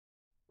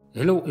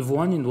Hello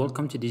everyone and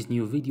welcome to this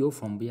new video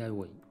from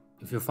BIWay.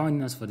 If you're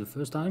finding us for the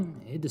first time,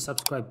 hit the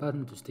subscribe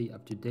button to stay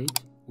up to date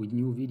with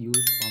new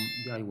videos from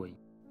BIWay.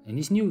 In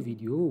this new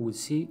video, we'll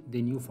see the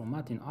new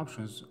formatting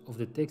options of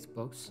the text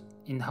box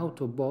and how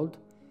to bold,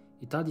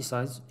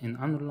 italicize and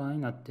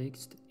underline a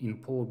text in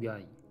Power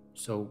BI.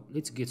 So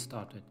let's get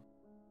started.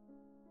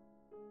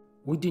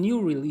 With the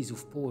new release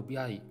of Power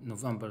BI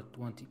November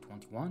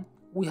 2021,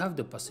 we have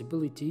the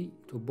possibility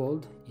to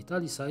bold,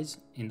 italicize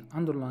and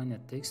underline a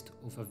text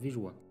of a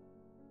visual.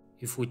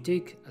 If we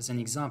take as an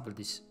example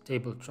this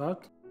table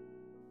chart,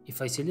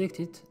 if I select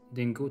it,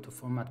 then go to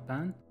Format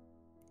pane,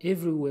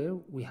 everywhere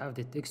we have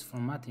the text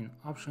formatting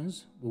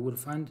options, we will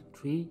find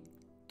 3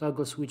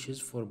 toggle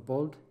switches for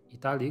bold,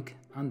 italic,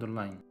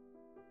 underline.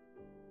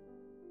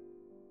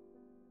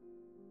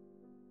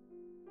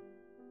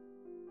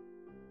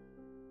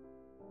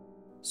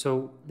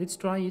 So let's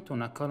try it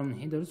on a column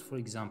headers, for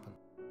example.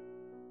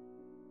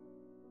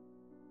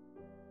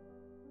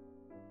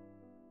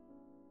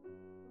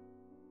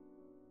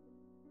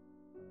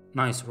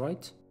 Nice,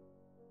 right?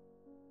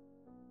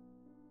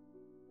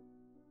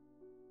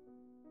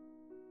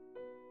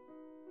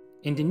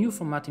 In the new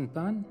formatting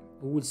pane,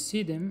 we will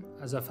see them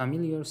as a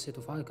familiar set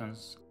of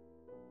icons.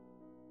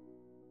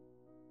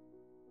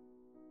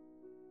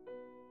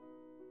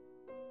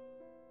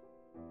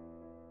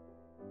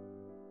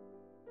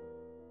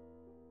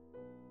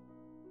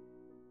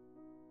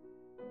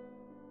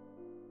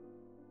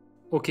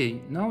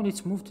 Okay, now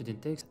let's move to the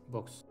text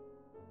box.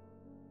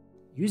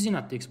 Using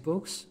a text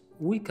box,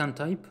 we can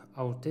type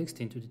our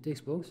text into the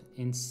text box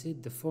and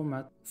set the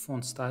format,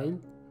 font style,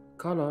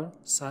 color,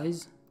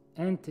 size,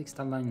 and text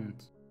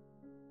alignment.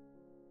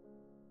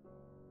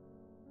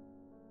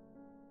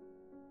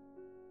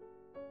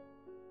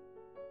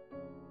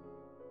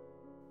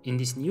 In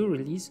this new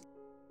release,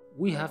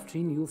 we have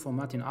 3 new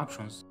formatting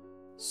options: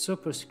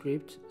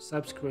 superscript,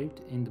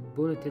 subscript, and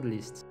bulleted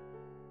lists.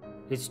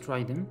 Let's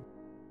try them.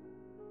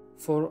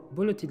 For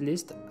bulleted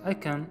list, I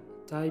can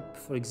type,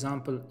 for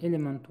example,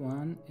 element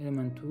 1,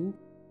 element 2,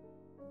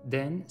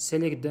 then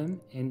select them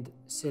and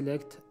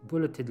select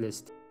bulleted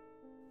list.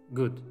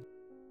 Good.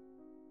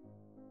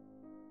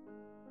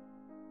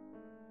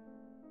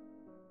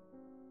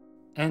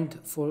 And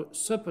for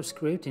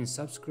superscript and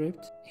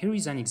subscript, here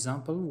is an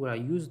example where I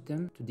used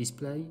them to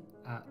display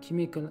a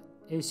chemical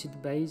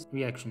acid-base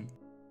reaction.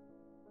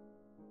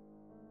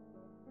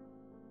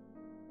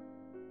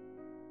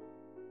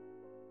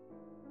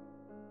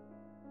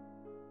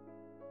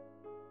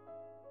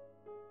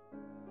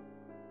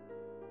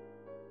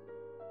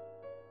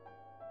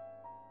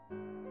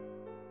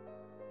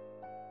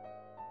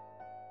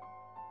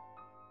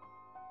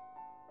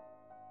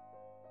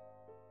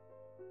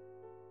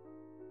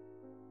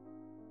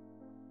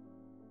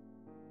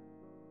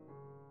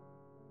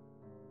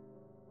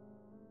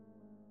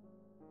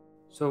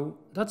 So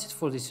that's it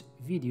for this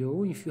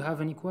video. If you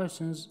have any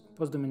questions,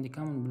 post them in the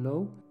comment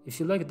below. If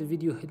you liked the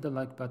video, hit the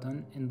like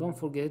button and don't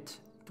forget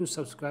to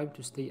subscribe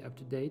to stay up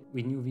to date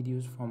with new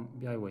videos from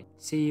BIWay.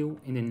 See you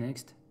in the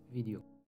next video.